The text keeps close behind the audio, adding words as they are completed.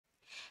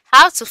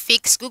How to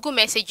fix Google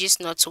Messages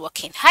not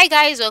working. Hi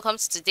guys, welcome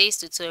to today's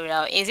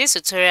tutorial. In this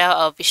tutorial,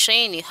 I'll be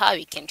showing you how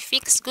you can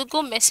fix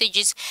Google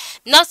Messages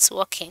not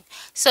working.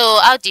 So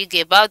how do you go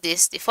about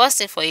this? The first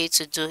thing for you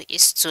to do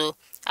is to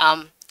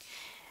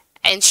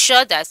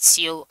ensure that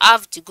you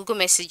have the Google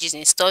Messages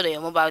installed on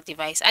your mobile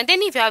device. And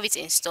then if you have it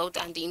installed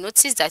and you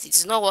notice that it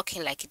is not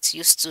working like it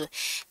used to,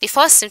 the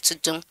first thing to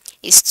do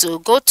is to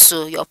go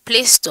to your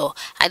Play Store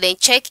and then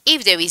check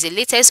if there is a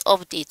latest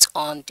update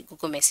on the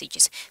Google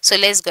Messages. So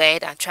let's go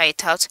ahead and try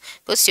it out.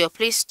 Go to your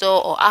Play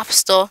Store or App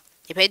Store,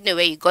 depending on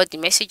where you got the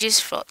messages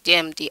from,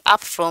 the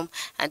app from,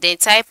 and then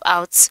type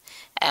out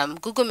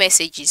Google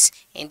Messages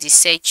in the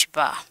search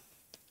bar.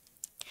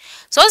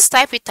 So once you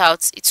type it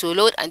out, it will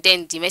load and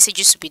then the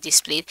messages will be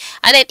displayed.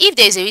 And then if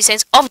there is a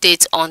recent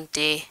update on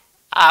the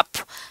app,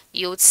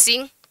 you would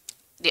see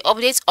the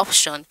update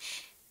option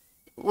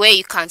where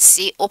you can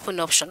see open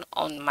option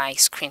on my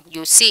screen.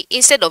 You'll see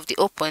instead of the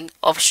open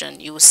option,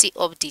 you will see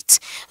update.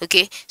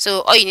 Okay,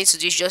 so all you need to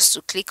do is just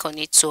to click on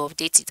it to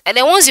update it. And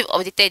then once you've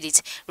updated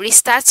it,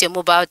 restart your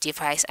mobile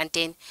device and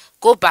then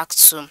go back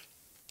to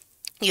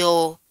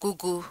your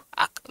Google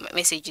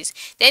messages.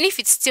 Then if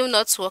it's still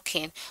not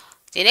working,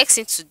 the next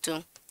thing to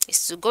do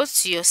is to go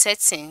to your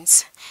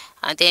settings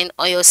and then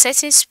on your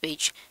settings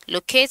page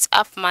locate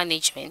app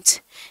management.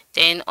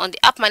 Then on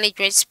the app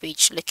management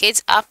page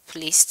locate app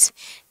list.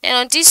 Then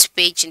on this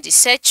page in the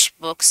search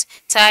box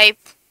type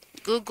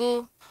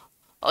Google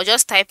or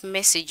just type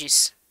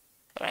messages.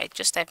 Alright,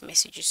 just type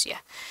messages here.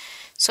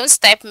 So once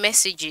type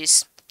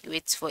messages,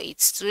 wait for it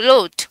to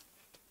load.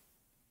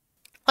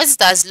 Once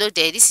it has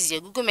loaded, this is your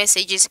Google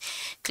Messages.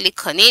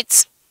 Click on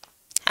it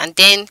and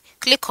then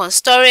click on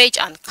storage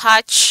and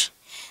cache,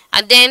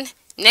 and then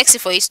next thing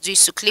for you to do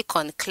is to click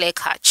on clear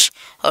cache.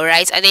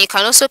 Alright, and then you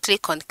can also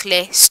click on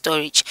clear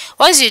storage.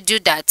 Once you do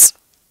that,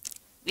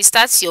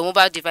 restart your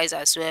mobile device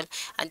as well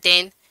and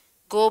then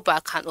go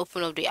back and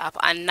open up the app,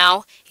 and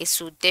now it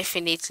will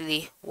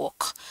definitely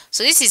work.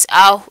 So this is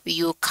how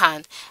you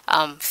can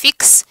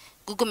fix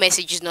Google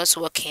Messages not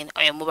working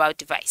on your mobile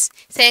device.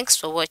 Thanks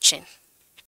for watching.